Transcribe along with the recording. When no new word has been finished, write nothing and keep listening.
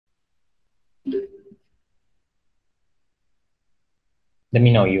Let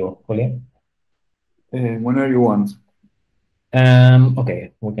me know you, Julian. Whenever you want.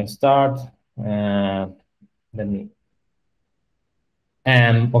 Okay, we can start. Let me.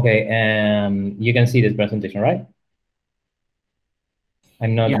 Okay. You can see this presentation, right?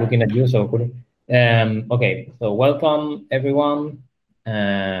 I'm not Yeah. looking at you, so cool. Okay, so welcome everyone.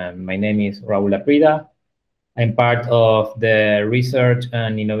 My name is Raul Laprida. I'm part of the research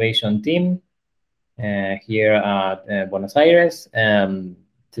and innovation team here at Buenos Aires.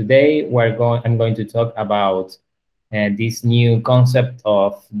 Today I'm going to talk about this new concept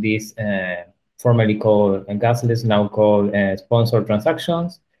of this formerly called Gasless, now called sponsored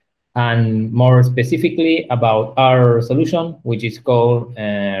transactions, and more specifically about our solution, which is called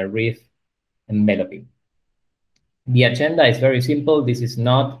RIF enveloping. The agenda is very simple. This is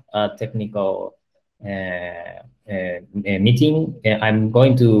not a technical meeting. I'm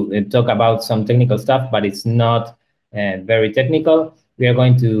going to talk about some technical stuff, but it's not very technical. We are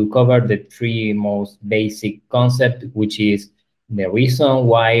going to cover the three most basic concepts, which is the reason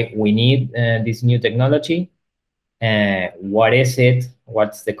why we need this new technology, what is it,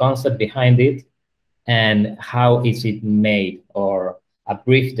 what's the concept behind it, and how is it made, or a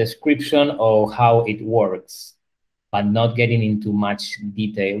brief description of how it works, but not getting into much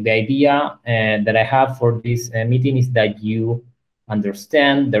detail. The idea that I have for this meeting is that you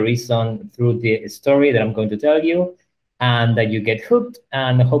understand the reason through the story that I'm going to tell you, and that you get hooked,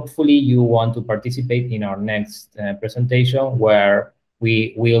 and hopefully you want to participate in our next presentation, where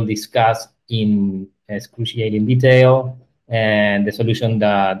we will discuss in excruciating detail and the solution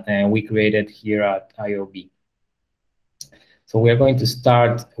that we created here at IOB. So we are going to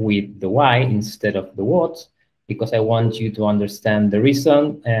start with the why instead of the what, because I want you to understand the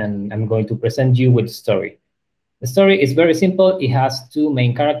reason, and I'm going to present you with the story. The story is very simple. It has two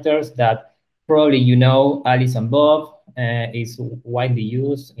main characters that probably you know, Alice and Bob, is widely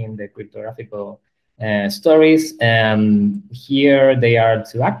used in the cryptographical stories. Here they are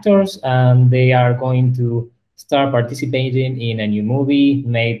two actors, and they are going to start participating in a new movie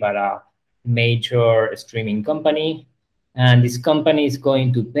made by a major streaming company. And this company is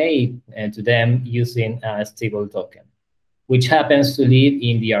going to pay to them using a stable token, which happens to live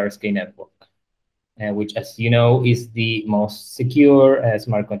in the RSK network. Which, as you know, is the most secure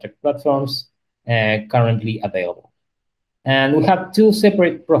smart contract platforms currently available. And we have two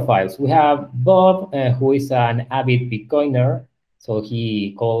separate profiles. We have Bob, who is an avid Bitcoiner. So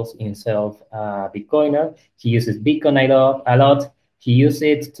he calls himself a Bitcoiner. He uses Bitcoin a lot. He uses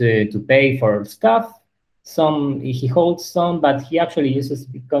it to pay for stuff. He holds some, but he actually uses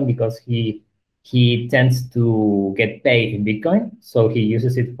Bitcoin because he tends to get paid in Bitcoin. So he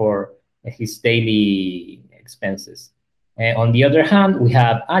uses it for his daily expenses. On the other hand, we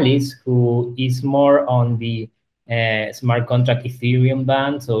have Alice, who is more on the smart contract Ethereum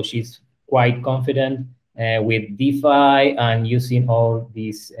band. So she's quite confident with DeFi and using all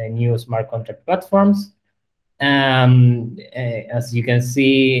these new smart contract platforms. As you can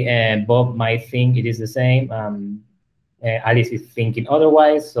see, Bob might think it is the same. Alice is thinking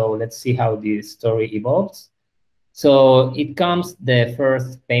otherwise. So let's see how this story evolves. So it comes the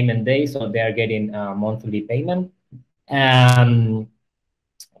first payment day, so they are getting a monthly payment.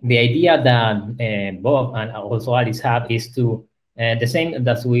 The idea that Bob and also Alice have is to the same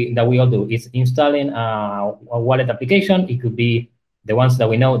that we all do, is installing a wallet application. It could be the ones that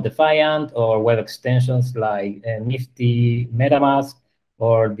we know, Defiant, or web extensions like Nifty, MetaMask,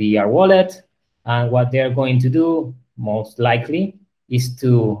 or the R wallet. And what they're going to do, most likely, is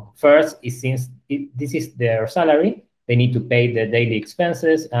to first, since this is their salary, they need to pay the daily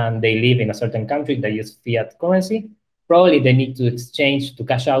expenses, and they live in a certain country that use fiat currency. Probably they need to exchange, to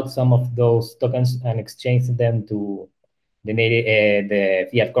cash out some of those tokens and exchange them to the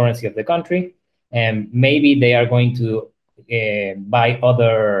fiat currency of the country. And maybe they are going to buy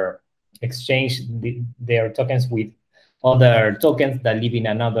other, exchange their tokens with other tokens that live in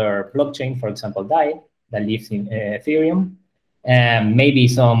another blockchain, for example, DAI, that lives in Ethereum. And maybe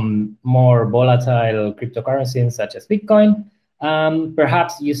some more volatile cryptocurrencies such as Bitcoin.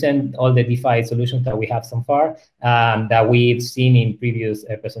 Perhaps using all the DeFi solutions that we have so far, that we've seen in previous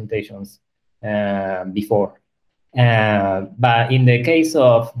presentations before. But in the case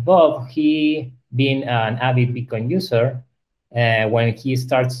of Bob, he being an avid Bitcoin user, when he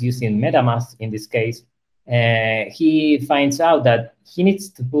starts using MetaMask in this case, he finds out that he needs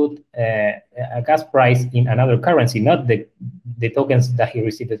to put a gas price in another currency, not the tokens that he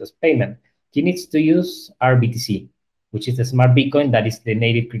received as payment. He needs to use RBTC, which is the smart Bitcoin that is the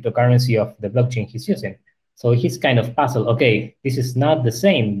native cryptocurrency of the blockchain he's using. So he's kind of puzzled. Okay, this is not the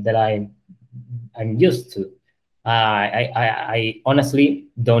same that I'm used to. I honestly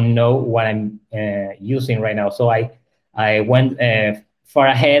don't know what I'm using right now. So I went far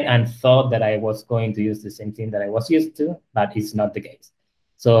ahead and thought that I was going to use the same thing that I was used to, but it's not the case.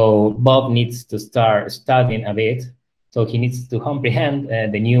 So Bob needs to start studying a bit. So he needs to comprehend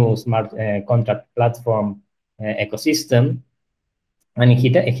the new smart contract platform ecosystem, and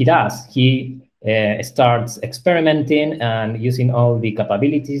he does. He starts experimenting and using all the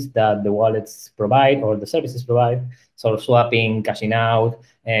capabilities that the wallets provide or the services provide. So swapping, cashing out,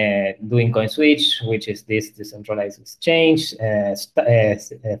 doing coin switch, which is this decentralized exchange,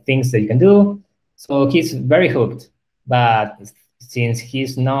 things that you can do. So he's very hooked. But since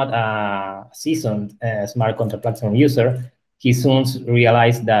he's not a seasoned smart contract platform user, he soon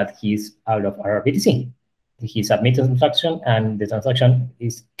realized that he's out of RBTC. He submits a transaction, and the transaction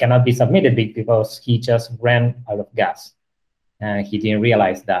cannot be submitted because he just ran out of gas, and he didn't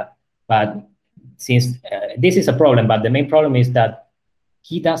realize that. But since this is a problem, but the main problem is that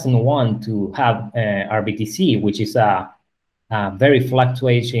he doesn't want to have RBTC, which is a very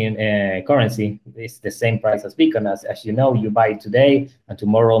fluctuating currency. It's the same price as Bitcoin. As you know, you buy it today, and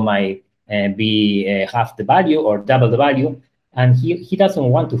tomorrow might be half the value or double the value, and he doesn't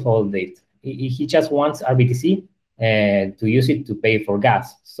want to hold it. He just wants RBTC to use it to pay for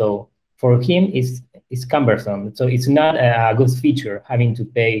gas. So for him, it's cumbersome. So it's not a good feature having to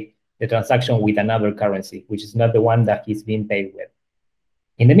pay the transaction with another currency, which is not the one that he's being paid with.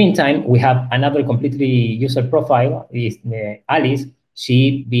 In the meantime, we have another completely user profile, is Alice.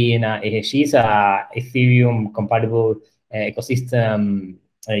 She's a Ethereum compatible ecosystem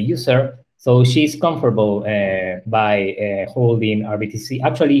user, so she's comfortable by holding RBTC.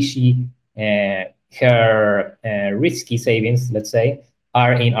 Actually, her risky savings, let's say,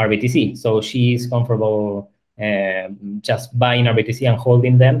 are in RBTC, so she's comfortable just buying RBTC and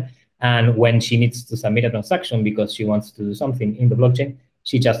holding them. And when she needs to submit a transaction because she wants to do something in the blockchain,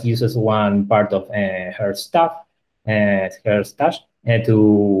 she just uses one part of her stash to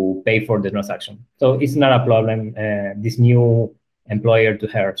pay for the transaction. So it's not a problem. This new employer to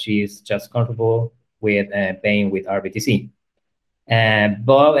her, she is just comfortable with paying with RBTC.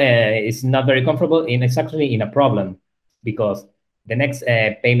 Bob is not very comfortable exactly in a problem, because the next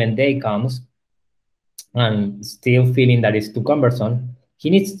payment day comes and still feeling that it's too cumbersome. He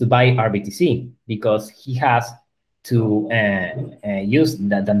needs to buy RBTC because he has to use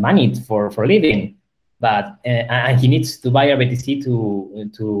the money for living, but and he needs to buy RBTC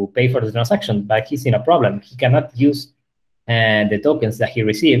to pay for the transaction. But he's in a problem. He cannot use the tokens that he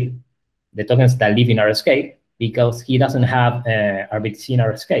received, the tokens that live in RSK, because he doesn't have RBTC in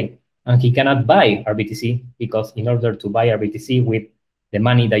RSK, and he cannot buy RBTC because in order to buy RBTC with the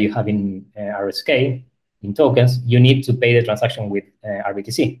money that you have in RSK in tokens, you need to pay the transaction with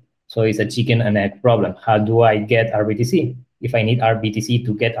RBTC. So it's a chicken and egg problem. How do I get RBTC if I need RBTC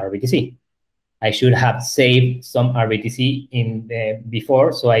to get RBTC? I should have saved some RBTC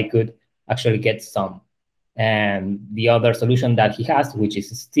before so I could actually get some. And the other solution that he has, which is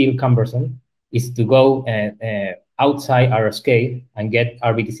still cumbersome, is to go outside RSK and get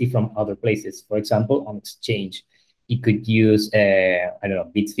RBTC from other places. For example, on exchange. He could use, I don't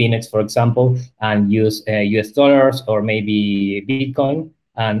know, Bitfinex, for example, and use US dollars or maybe Bitcoin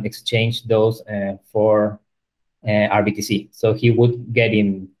and exchange those for RBTC. So he would get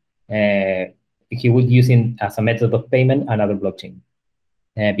in, he would use it as a method of payment another blockchain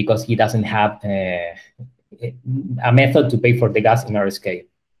because he doesn't have a method to pay for the gas in RSK.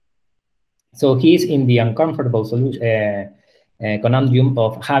 So he's in the uncomfortable solution, conundrum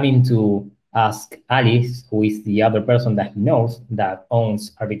of having to ask Alice, who is the other person that he knows that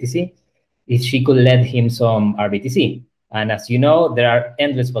owns RBTC, if she could lend him some RBTC. And as you know, there are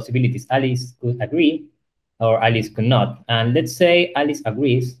endless possibilities. Alice could agree or Alice could not. And let's say Alice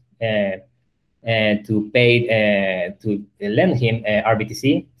agrees to pay, to lend him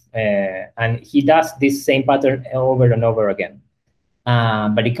RBTC, and he does this same pattern over and over again.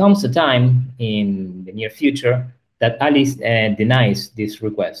 But it comes a time in the near future that Alice denies this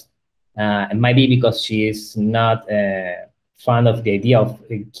request. It might be because she is not fond of the idea of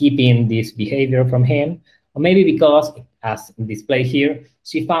keeping this behavior from him, or maybe because, as displayed here,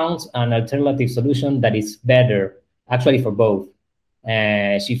 she found an alternative solution that is better, actually for both.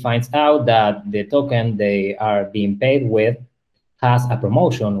 She finds out that the token they are being paid with has a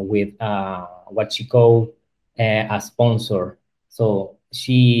promotion with what she called a sponsor. So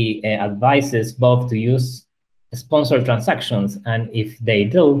she advises both to use sponsored transactions, and if they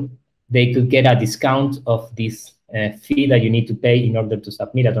do, they could get a discount of this fee that you need to pay in order to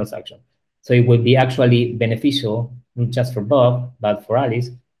submit a transaction. So it would be actually beneficial, not just for Bob, but for Alice,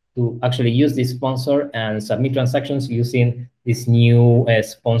 to actually use this sponsor and submit transactions using this new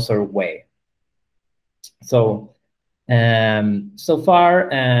sponsor way. So so far,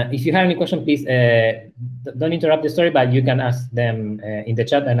 if you have any question, please don't interrupt the story, but you can ask them in the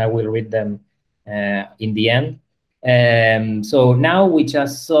chat and I will read them in the end. So now we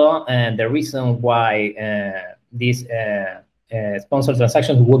just saw the reason why these sponsor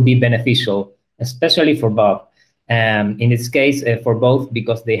transactions would be beneficial, especially for Bob. In this case, for both,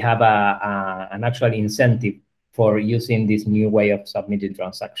 because they have an actual incentive for using this new way of submitting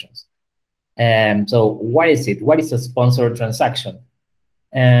transactions. So what is it? What is a sponsored transaction?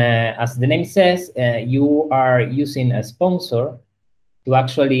 As the name says, you are using a sponsor to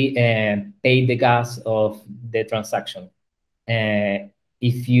actually pay the gas of the transaction.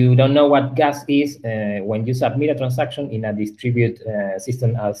 If you don't know what gas is, when you submit a transaction in a distributed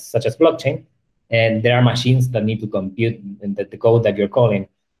system such as blockchain, and there are machines that need to compute the code that you're calling,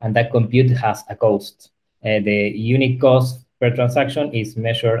 and that compute has a cost. The unit cost per transaction is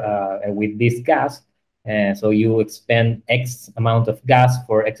measured with this gas. So you expend X amount of gas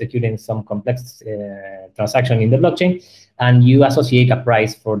for executing some complex transaction in the blockchain, and you associate a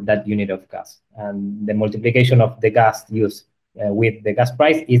price for that unit of gas. And the multiplication of the gas used with the gas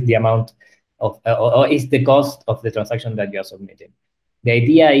price is the amount of, or is the cost of the transaction that you are submitting. The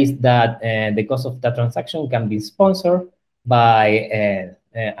idea is that the cost of that transaction can be sponsored by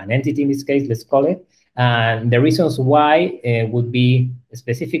an entity, in this case, let's call it. And the reasons why would be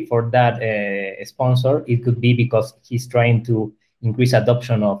specific for that sponsor. It could be because he's trying to increase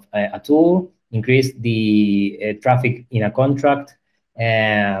adoption of a tool, increase the traffic in a contract,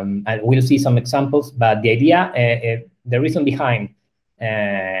 and we'll see some examples. But the idea, the reason behind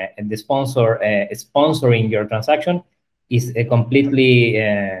the sponsor sponsoring your transaction is completely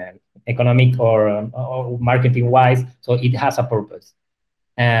economic or marketing-wise, so it has a purpose.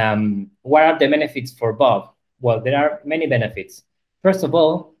 What are the benefits for Bob? Well, there are many benefits. First of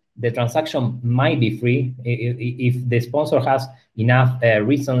all, the transaction might be free if the sponsor has enough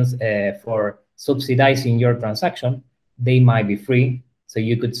reasons for subsidizing your transaction. They might be free, so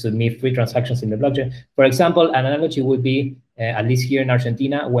you could submit free transactions in the blockchain. For example, an analogy would be, at least here in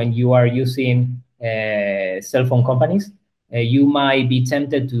Argentina, when you are using cell phone companies, you might be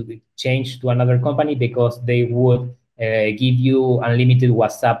tempted to change to another company because they would give you unlimited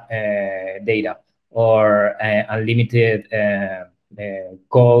WhatsApp data or unlimited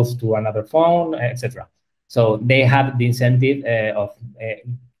calls to another phone, etc. So they have the incentive of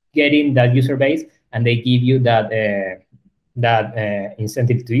getting that user base, and they give you that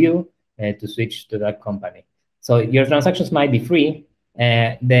incentive to you to switch to that company. So your transactions might be free.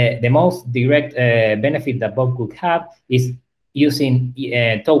 The most direct benefit that Bob could have is using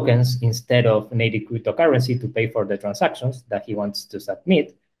tokens instead of native cryptocurrency to pay for the transactions that he wants to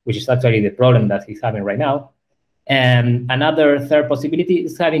submit, which is actually the problem that he's having right now. And another third possibility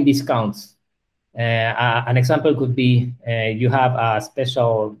is having discounts. An example could be you have a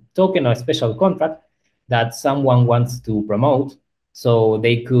special token or a special contract that someone wants to promote. So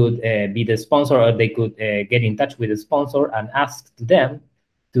they could be the sponsor, or they could get in touch with the sponsor and ask them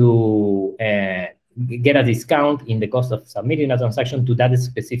to get a discount in the cost of submitting a transaction to that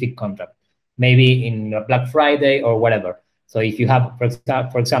specific contract, maybe in Black Friday or whatever. So if you have, for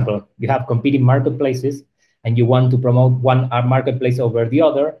example, you have competing marketplaces and you want to promote one marketplace over the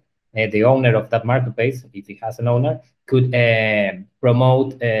other, the owner of that marketplace, if it has an owner, could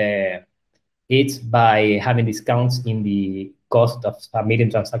promote it by having discounts in the cost of submitting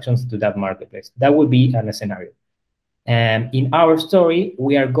transactions to that marketplace. That would be a scenario. In our story,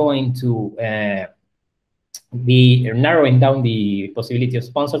 we are going to be narrowing down the possibility of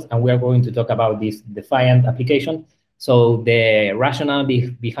sponsors, and we are going to talk about this Defiant application. So the rationale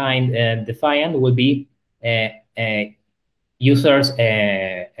behind Defiant will be users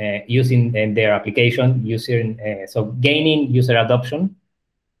using their application, so gaining user adoption.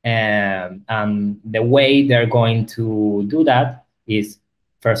 And the way they're going to do that is,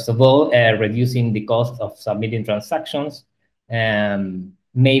 first of all, reducing the cost of submitting transactions,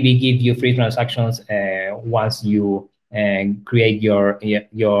 maybe give you free transactions once you create your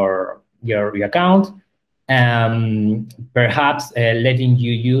account, perhaps letting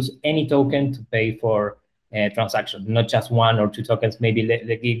you use any token to pay for transactions, not just one or two tokens. Maybe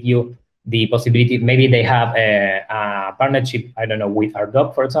they give you the possibility, maybe they have a partnership, I don't know, with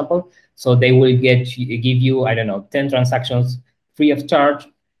RDoc, for example. So they will give you, I don't know, 10 transactions free of charge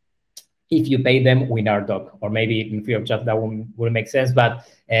if you pay them with RDoc, or maybe in free of charge, that will make sense, but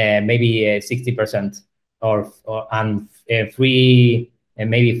maybe 60% and free, and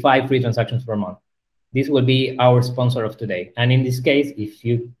maybe 5 free transactions per month. This will be our sponsor of today. And in this case, if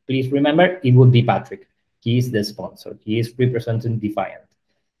you please remember, it would be Patrick. He is the sponsor. He is representing Defiant.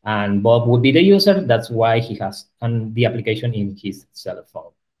 And Bob would be the user. That's why he has the application in his cell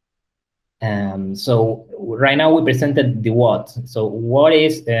phone. So right now we presented the what. So what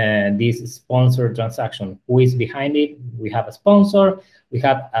is this sponsor transaction? Who is behind it? We have a sponsor. We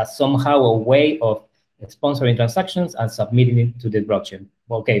have somehow a way of sponsoring transactions and submitting it to the blockchain.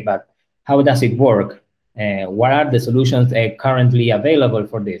 Okay, but how does it work? What are the solutions currently available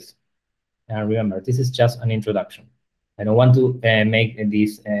for this? And remember, this is just an introduction. I don't want to make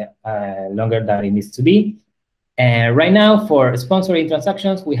this longer than it needs to be. Right now, for sponsoring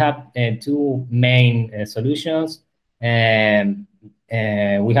transactions, we have two main solutions. We have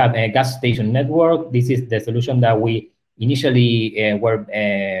a gas station network. This is the solution that we initially were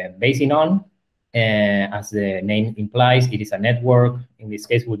basing on. As the name implies, it is a network. In this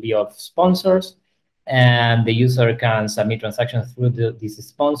case, would be of sponsors. And the user can submit transactions through these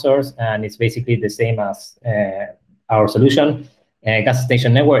sponsors. And it's basically the same as our solution. Gas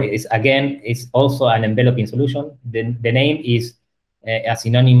station network is, again, it's also an enveloping solution. The name is a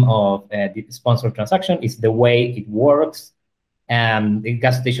synonym of the sponsor transaction. It's the way it works. The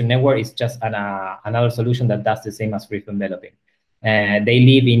gas station network is just another solution that does the same as RIF enveloping. They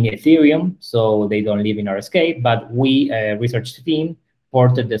live in Ethereum, so they don't live in RSK, but we, research team,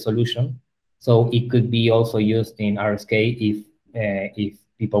 ported the solution. So it could be also used in RSK if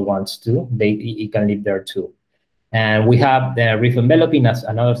people want to. It can live there too. And we have the RIF enveloping as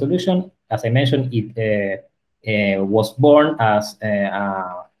another solution. As I mentioned, it was born as,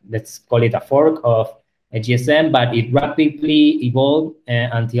 let's call it a fork of a GSM, but it rapidly evolved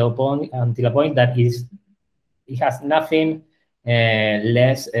until a point that it has nothing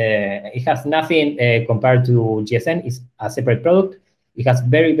it has nothing compared to GSM. It's a separate product. It has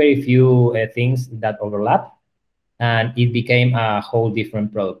very, very few things that overlap. And it became a whole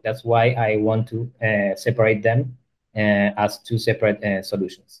different product. That's why I want to separate them as two separate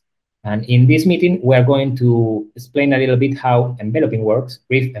solutions. And in this meeting, we're going to explain a little bit how enveloping works.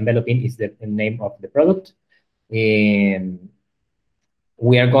 RIF enveloping is the name of the product. We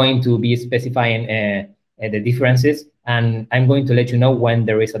are going to be specifying the differences, and I'm going to let you know when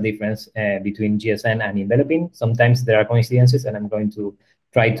there is a difference between GSM and enveloping. Sometimes there are coincidences, and I'm going to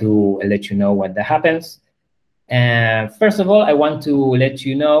try to let you know when that happens. First of all, I want to let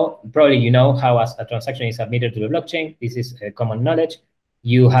you know, probably you know how a transaction is submitted to the blockchain. This is common knowledge.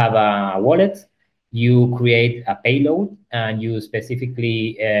 You have a wallet, you create a payload, and you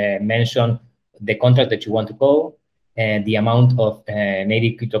specifically mention the contract that you want to call, and the amount of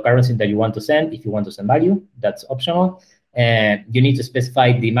native cryptocurrency that you want to send. If you want to send value, that's optional. You need to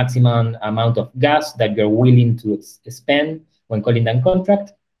specify the maximum amount of gas that you're willing to spend when calling that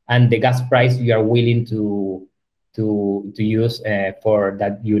contract, and the gas price you are willing to use for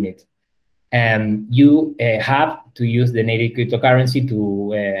that unit. You have to use the native cryptocurrency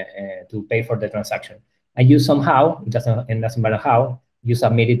to pay for the transaction. And you somehow, it doesn't matter how, you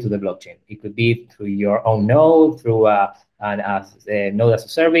submit it to the blockchain. It could be through your own node, through a node as a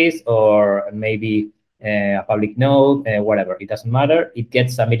service, or maybe a public node, whatever. It doesn't matter. It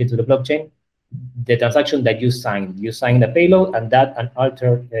gets submitted to the blockchain. The transaction that you sign the payload, and that an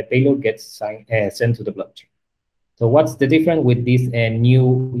altered payload gets sent to the blockchain. So what's the difference with this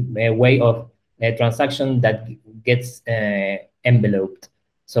new way of transaction that gets enveloped?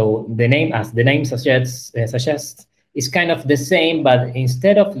 So the name, as the name suggests, is kind of the same, but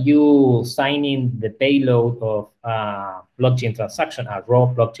instead of you signing the payload of a blockchain transaction, a raw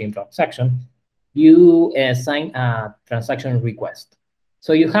blockchain transaction, you sign a transaction request.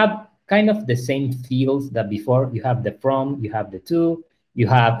 So you have kind of the same fields that before. You have the from, you have the to, you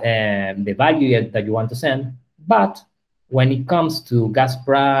have the value that you want to send. But when it comes to gas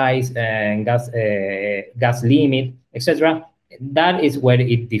price and gas limit, etc., that is where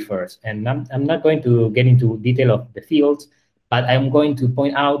it differs. And I'm not going to get into detail of the fields, but I'm going to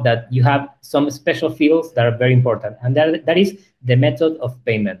point out that you have some special fields that are very important. And that is the method of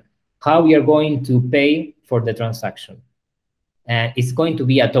payment, how we are going to pay for the transaction. And it's going to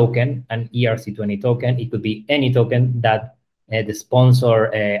be a token, an ERC20 token. It could be any token that the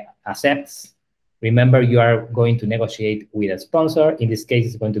sponsor accepts. Remember, you are going to negotiate with a sponsor. In this case,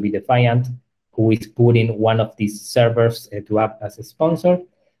 it's going to be Defiant, who is putting one of these servers to act as a sponsor.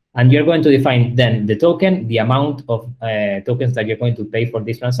 And you're going to define then the token, the amount of tokens that you're going to pay for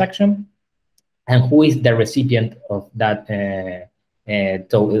this transaction, and who is the recipient of that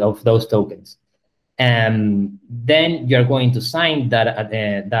of those tokens. And then you're going to sign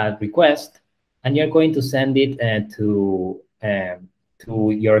that request, and you're going to send it to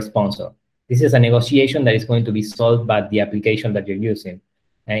your sponsor. This is a negotiation that is going to be solved by the application that you're using.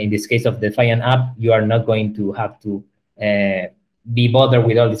 And in this case of the Defiant app, you are not going to have to be bothered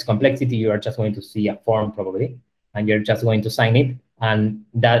with all this complexity. You are just going to see a form probably, and you're just going to sign it, and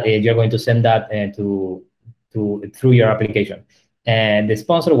that you're going to send that through your application. And the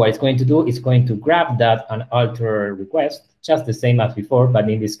sponsor, what it's going to do is going to grab that and alter request, just the same as before, but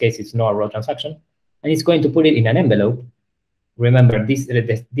in this case, it's not a raw transaction, and it's going to put it in an envelope. Remember, this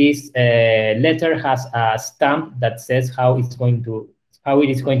letter has a stamp that says how it is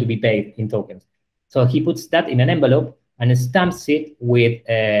going to be paid in tokens. So he puts that in an envelope and stamps it with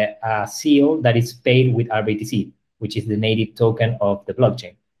a seal that is paid with RBTC, which is the native token of the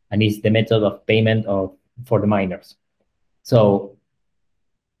blockchain, and is the method of payment for the miners. So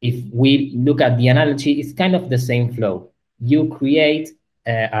if we look at the analogy, it's kind of the same flow. You create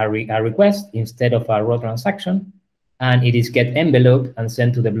a request instead of a raw transaction, and it is get enveloped and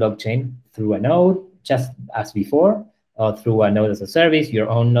sent to the blockchain through a node, just as before, or through a node as a service, your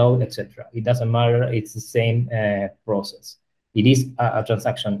own node, etc. It doesn't matter. It's the same process. It is a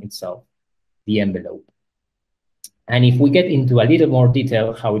transaction itself, the envelope. And if we get into a little more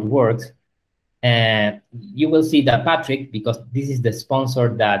detail how it works, you will see that Patrick, because this is the sponsor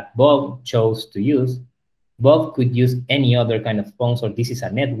that Bob chose to use, Bob could use any other kind of sponsor. This is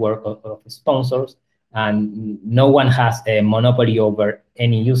a network of sponsors, and no one has a monopoly over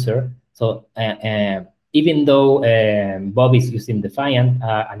any user. So even though Bob is using Defiant,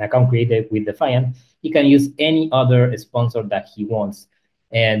 an account created with Defiant, he can use any other sponsor that he wants.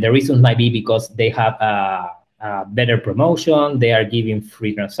 And the reason might be because they have a better promotion, they are giving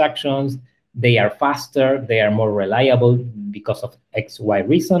free transactions, they are faster, they are more reliable because of X, Y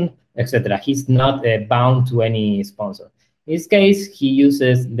reason, etc. He's not bound to any sponsor. In this case, he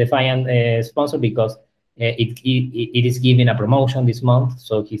uses Defiant sponsor because it is giving a promotion this month,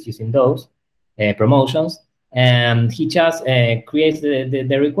 so he's using those promotions. And he just creates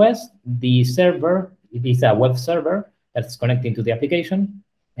the request. The server, it is a web server that's connecting to the application,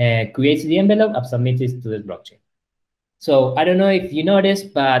 creates the envelope and submits it to the blockchain. So I don't know if you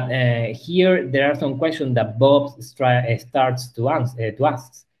noticed, but here there are some questions that Bob starts to ask.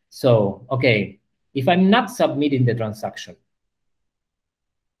 So, okay, if I'm not submitting the transaction,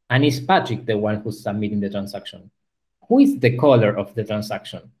 and is Patrick the one who's submitting the transaction, who is the caller of the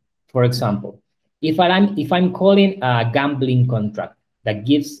transaction? For example, if I'm calling a gambling contract that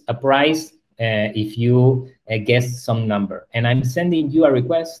gives a price if you guess some number, and I'm sending you a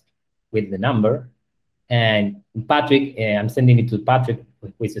request with the number, and Patrick, I'm sending it to Patrick,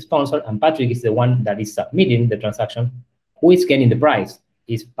 who is the sponsor, and Patrick is the one that is submitting the transaction. Who is getting the price?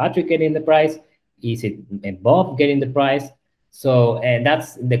 Is Patrick getting the price? Is it Bob getting the price? So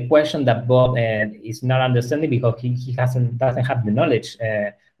that's the question that Bob is not understanding because he doesn't have the knowledge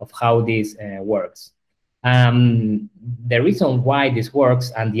of how this works. The reason why this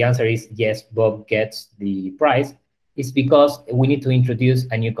works, and the answer is yes, Bob gets the price, is because we need to introduce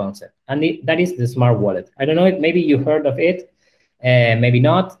a new concept, and that is the smart wallet. I don't know if maybe you heard of it, maybe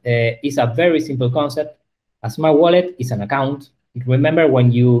not. It's a very simple concept. A smart wallet is an account. Remember,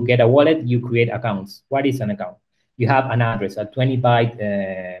 when you get a wallet, you create accounts. What is an account? You have an address, a 20-byte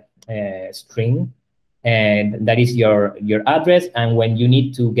string, and that is your address. And when you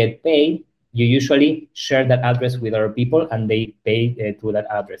need to get paid, you usually share that address with other people, and they pay to that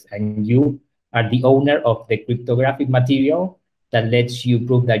address. And you are the owner of the cryptographic material that lets you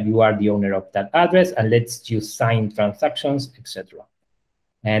prove that you are the owner of that address and lets you sign transactions, etc.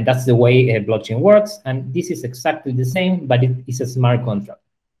 And that's the way a blockchain works. And this is exactly the same, but it is a smart contract.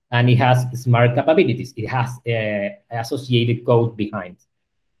 And it has smart capabilities. It has associated code behind.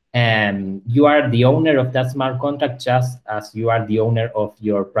 And you are the owner of that smart contract just as you are the owner of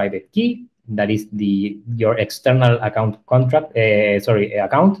your private key. That is your external account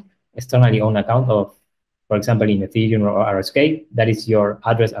account, externally owned account of, for example, in Ethereum or RSK. That is your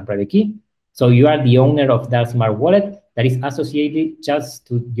address and private key. So you are the owner of that smart wallet that is associated just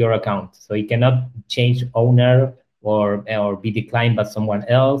to your account. So it cannot change owner or be declined by someone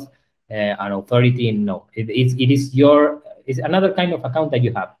else, an authority. No, it's another kind of account that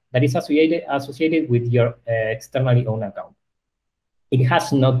you have that is associated with your externally owned account. It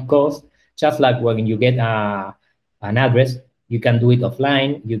has no cost, just like when you get an address, you can do it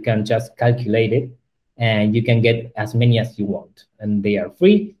offline, you can just calculate it, and you can get as many as you want. And they are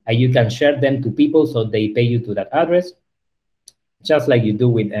free, and you can share them to people so they pay you to that address, just like you do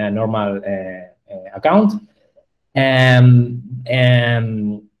with a normal account.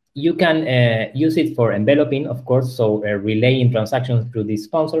 you can use it for enveloping, of course, so relaying transactions through this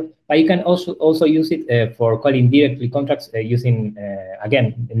sponsor, but you can also use it for calling directly contracts using,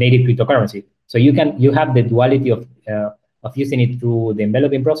 again, native cryptocurrency. So you have the duality of using it through the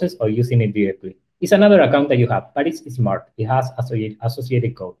enveloping process or using it directly. It's another account that you have, but it's smart. It has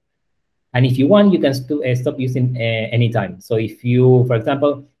associated code. And if you want, you can stop using anytime. So if you, for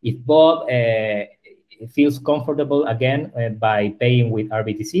example, if Bob feels comfortable again by paying with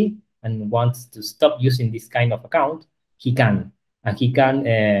RBTC and wants to stop using this kind of account, he can. And he can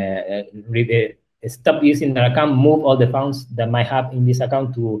stop using the account, move all the funds that might have in this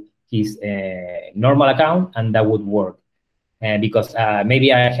account to his normal account, and that would work. Because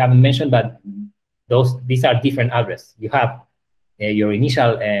maybe I haven't mentioned, but these are different addresses. You have your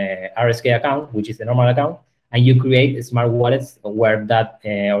initial RSK account, which is the normal account, and you create smart wallets where that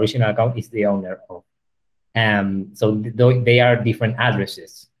original account is the owner of. So they are different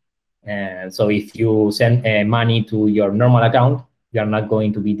addresses. So if you send money to your normal account, you are not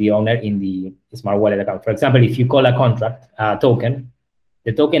going to be the owner in the smart wallet account. For example, if you call a contract, a token,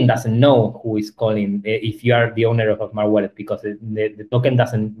 the token doesn't know who is calling if you are the owner of a smart wallet, because the token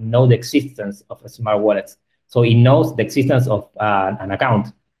doesn't know the existence of a smart wallet. So it knows the existence of an account.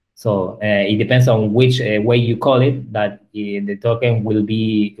 So it depends on which way you call it, that the token will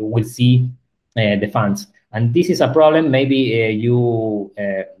see the funds. And this is a problem. Maybe you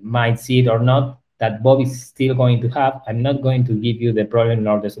might see it or not, that Bob is still going to have. I'm not going to give you the problem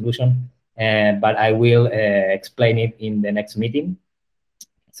or the solution, but I will explain it in the next meeting.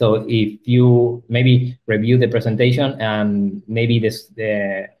 So if you maybe review the presentation and maybe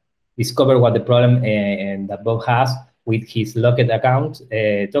discover what the problem and that Bob has with his locked account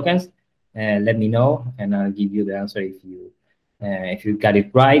tokens, let me know, and I'll give you the answer if you got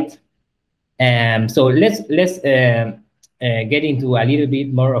it right. So let's get into a little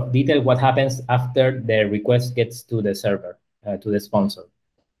bit more of detail what happens after the request gets to the server, to the sponsor.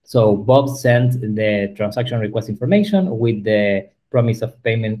 So Bob sent the transaction request information with the promise of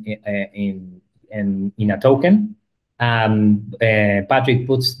payment in a token. Patrick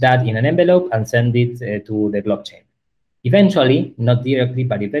puts that in an envelope and sends it to the blockchain. Eventually, not directly,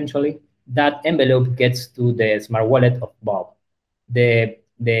 but eventually, that envelope gets to the smart wallet of Bob. The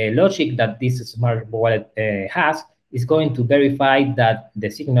logic that this smart wallet has is going to verify that the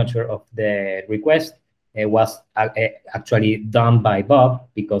signature of the request was actually done by Bob,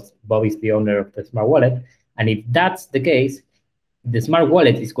 because Bob is the owner of the smart wallet. And if that's the case, the smart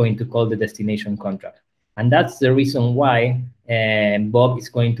wallet is going to call the destination contract. And that's the reason why Bob is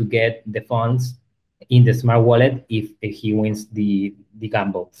going to get the funds in the smart wallet if he wins the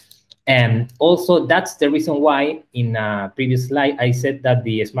gamble. And also, that's the reason why in a previous slide, I said that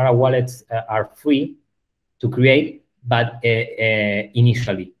the smart wallets are free to create, but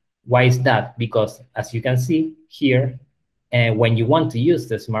initially. Why is that? Because as you can see here, when you want to use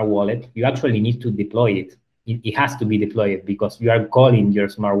the smart wallet, you actually need to deploy it. It has to be deployed because you are calling your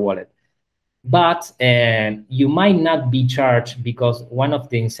smart wallet. But you might not be charged, because one of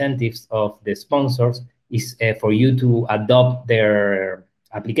the incentives of the sponsors is for you to adopt their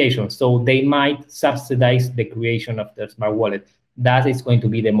application. So they might subsidize the creation of the smart wallet. That is going to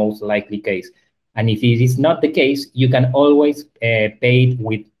be the most likely case. And if it is not the case, you can always pay it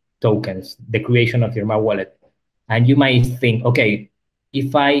with tokens, the creation of your smart wallet. And you might think, okay,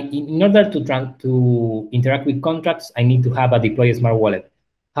 in order to interact with contracts, I need to have a deployed smart wallet.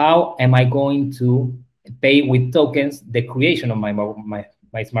 How am I going to pay with tokens the creation of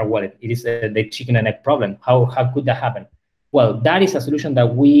my smart wallet? It is the chicken and egg problem. How could that happen? Well, that is a solution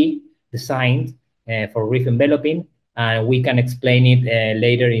that we designed for RIF enveloping, and we can explain it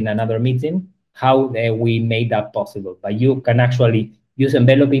later in another meeting, how we made that possible. But you can actually use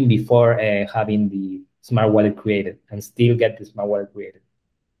enveloping before having the smart wallet created and still get the smart wallet created.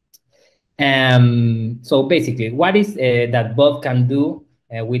 So basically, what is that Bob can do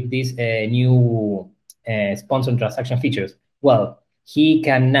with these new sponsor transaction features? Well, he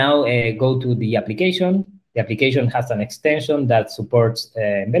can now go to the application. The application has an extension that supports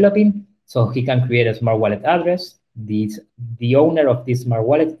enveloping, so he can create a smart wallet address. The owner of this smart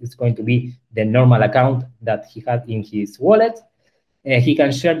wallet is going to be the normal account that he had in his wallet. He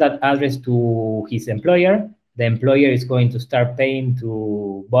can share that address to his employer. The employer is going to start paying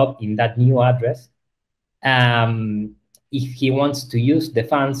to Bob in that new address. If he wants to use the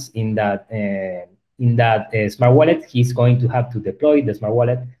funds in that smart wallet, he's going to have to deploy the smart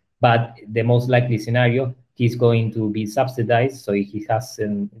wallet. But the most likely scenario, he's going to be subsidized, so he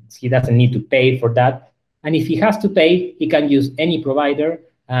doesn't need to pay for that. And if he has to pay, he can use any provider.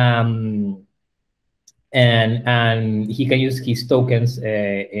 and he can use his tokens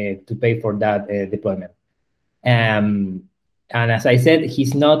to pay for that deployment. And as I said,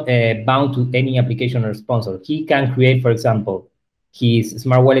 he's not bound to any application or sponsor. He can create, for example, his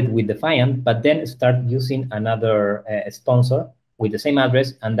smart wallet with Defiant, but then start using another sponsor with the same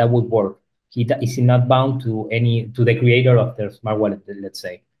address, and that would work. He is not bound to the creator of the smart wallet, let's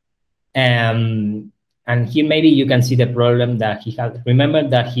say. And here maybe you can see the problem that he had. Remember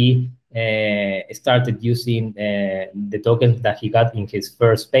that he started using the tokens that he got in his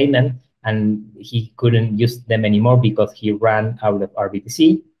first payment, and he couldn't use them anymore because he ran out of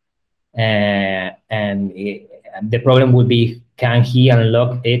RBTC. The problem would be, can he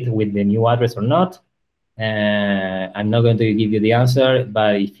unlock it with the new address or not? I'm not going to give you the answer,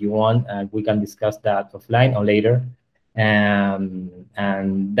 but if you want, we can discuss that offline or later. And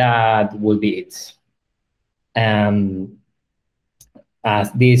that will be it.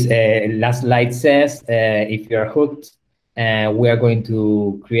 As this last slide says, if you're hooked, we are going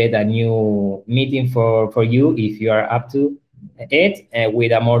to create a new meeting for you if you are up to it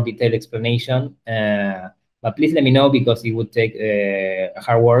with a more detailed explanation. But please let me know, because it would take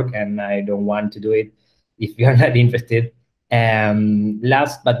hard work and I don't want to do it if you are not interested.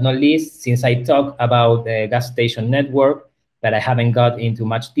 Last but not least, since I talked about the gas station network, but I haven't got into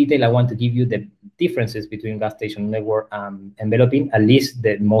much detail, I want to give you the differences between gas station network and enveloping, at least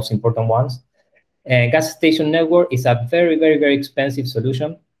the most important ones. Gas station network is a very, very, very expensive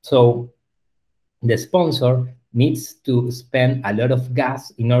solution. So the sponsor needs to spend a lot of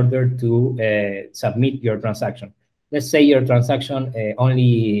gas in order to submit your transaction. Let's say your transaction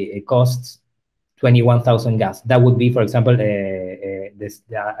only costs 21,000 gas. That would be, for example,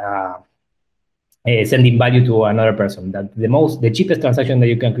 sending value to another person. That the cheapest transaction that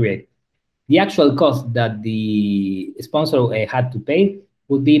you can create. The actual cost that the sponsor had to pay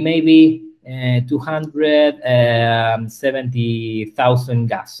would be maybe 270,000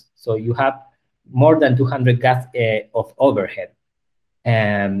 gas. So you have more than 200 gas of overhead.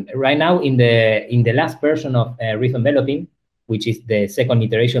 Right now, in the last version of RIF enveloping, which is the second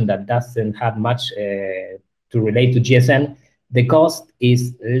iteration that doesn't have much to relate to GSN, the cost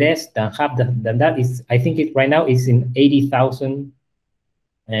is less than half than that. I think it right now is in 80,000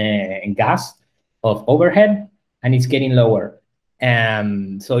 gas of overhead, and it's getting lower.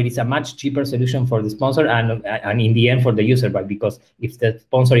 So it is a much cheaper solution for the sponsor and in the end for the user, but because if the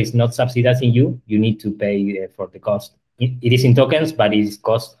sponsor is not subsidizing you, you need to pay for the cost. It is in tokens, but it is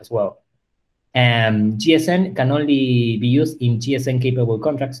cost as well. GSN can only be used in GSN-capable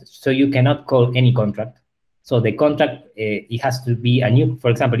contracts, so you cannot call any contract. So the contract, it has to be a new, for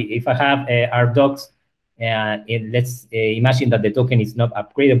example, if I have RDocs, let's imagine that the token is not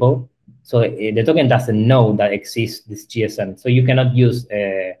upgradable, so the token doesn't know that exists this GSN, so you cannot use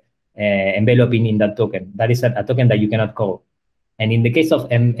enveloping in that token. That is a token that you cannot call. And in the case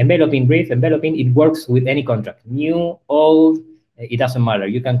of enveloping, RIF enveloping, it works with any contract, new, old, it doesn't matter.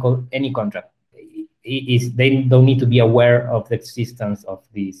 You can call any contract. They don't need to be aware of the existence of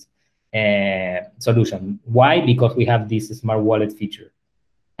this solution. Why? Because we have this smart wallet feature.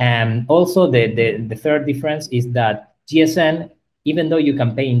 And also the third difference is that GSN, even though you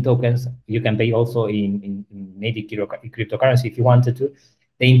can pay in tokens, you can pay also in native cryptocurrency if you wanted to.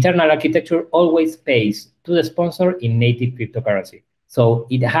 The internal architecture always pays to the sponsor in native cryptocurrency. So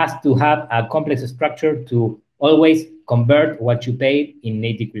it has to have a complex structure to always convert what you paid in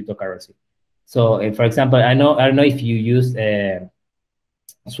native cryptocurrency. So, for example, I don't know if you use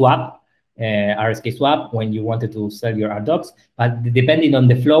swap, RSK swap, when you wanted to sell your RDocs, but depending on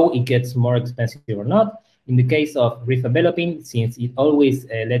the flow, it gets more expensive or not. In the case of RIF enveloping, since it always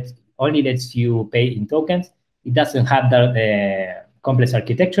only lets you pay in tokens, it doesn't have that complex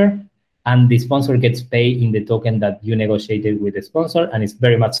architecture, and the sponsor gets paid in the token that you negotiated with the sponsor, and it's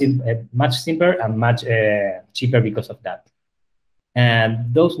very much simpler and much cheaper because of that.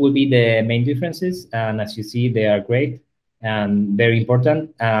 And those will be the main differences, and as you see, they are great and very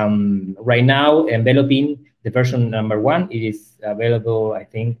important. Right now, enveloping, the version number 1, it is available, I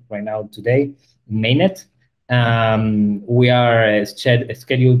think, right now today in mainnet. We are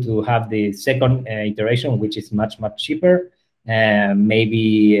scheduled to have the second iteration, which is much, much cheaper,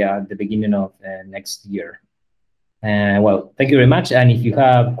 maybe at the beginning of next year. Well, thank you very much. And if you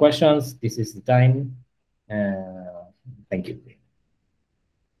have questions, this is the time. Thank you.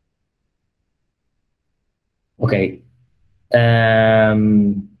 Okay. Let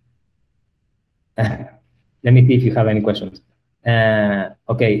me see if you have any questions.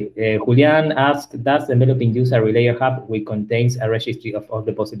 Okay, Julian asked, does enveloping use a relayer hub which contains a registry of all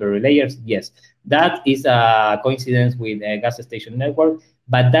the possible relayers? Yes, that is a coincidence with gas station network.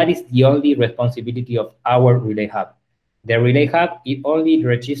 but that is the only responsibility of our relay hub. The relay hub, it only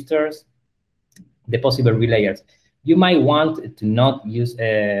registers the possible relayers. You might want to not use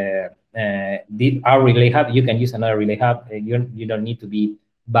our relay hub. You can use another relay hub. You don't need to be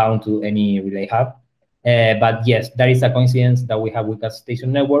bound to any relay hub. But yes, that is a coincidence that we have with gas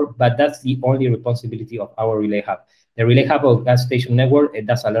station network, but that's the only responsibility of our relay hub. The relay hub of gas station network, it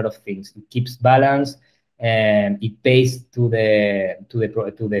does a lot of things. It keeps balance, and it pays to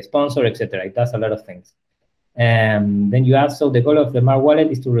the sponsor, etc. It does a lot of things. Then you ask, so the goal of the smart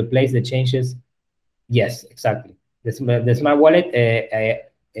wallet is to replace the changes. Yes, exactly. The smart wallet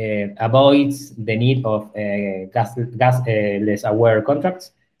avoids the need of gasless aware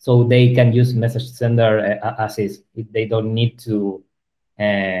contracts, so they can use message sender as is. They don't need to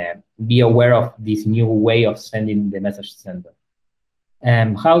be aware of this new way of sending the message sender.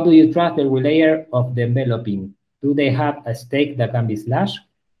 How do you track the relayer of the enveloping? Do they have a stake that can be slashed?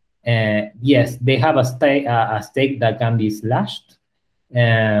 Yes, they have a stake that can be slashed.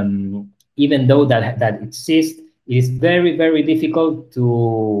 Even though that exists, it is very, very difficult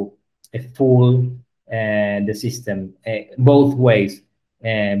to fool the system both ways,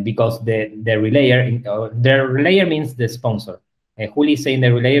 because the relayer means the sponsor. Juli is saying the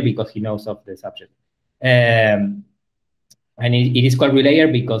relayer because he knows of the subject. And it is called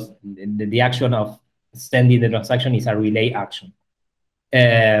relayer because the action of sending the transaction is a relay action.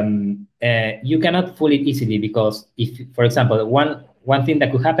 You cannot fool it easily because if, for example, one thing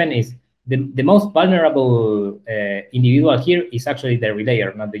that could happen is the most vulnerable individual here is actually the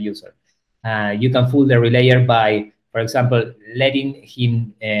relayer, not the user. You can fool the relayer by, for example, letting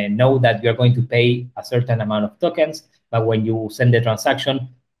him know that you're going to pay a certain amount of tokens, but when you send the transaction,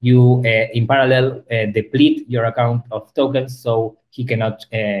 you in parallel deplete your account of tokens, so he cannot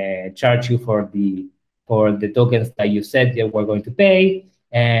charge you for the tokens that you said you were going to pay.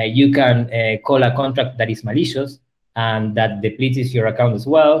 You can call a contract that is malicious and that depletes your account as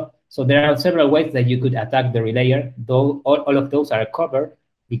well. So there are several ways that you could attack the relayer, though all of those are covered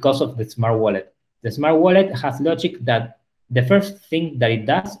because of the smart wallet. The smart wallet has logic that the first thing that it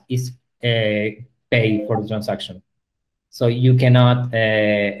does is pay for the transaction. So you cannot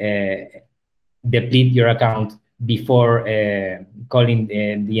deplete your account before calling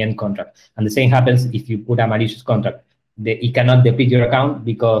the end contract. And the same happens if you put a malicious contract. It cannot deplete your account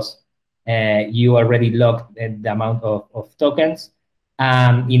because you already locked the amount of tokens.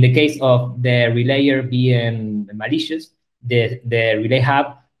 In the case of the relayer being malicious, the relay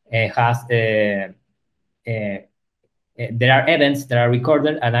hub has there are events that are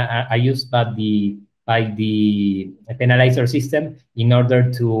recorded and are used by the penalizer system in order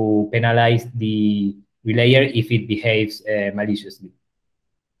to penalize the relayer if it behaves maliciously.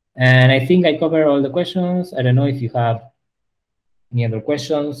 And I think I covered all the questions. I don't know if you have any other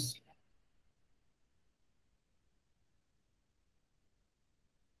questions.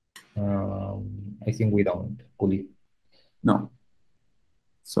 I think we don't, Juli. No.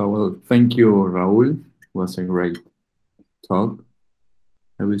 So, well, thank you, Raul. It was a great talk.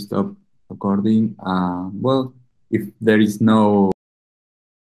 I will stop recording. Well, if there is no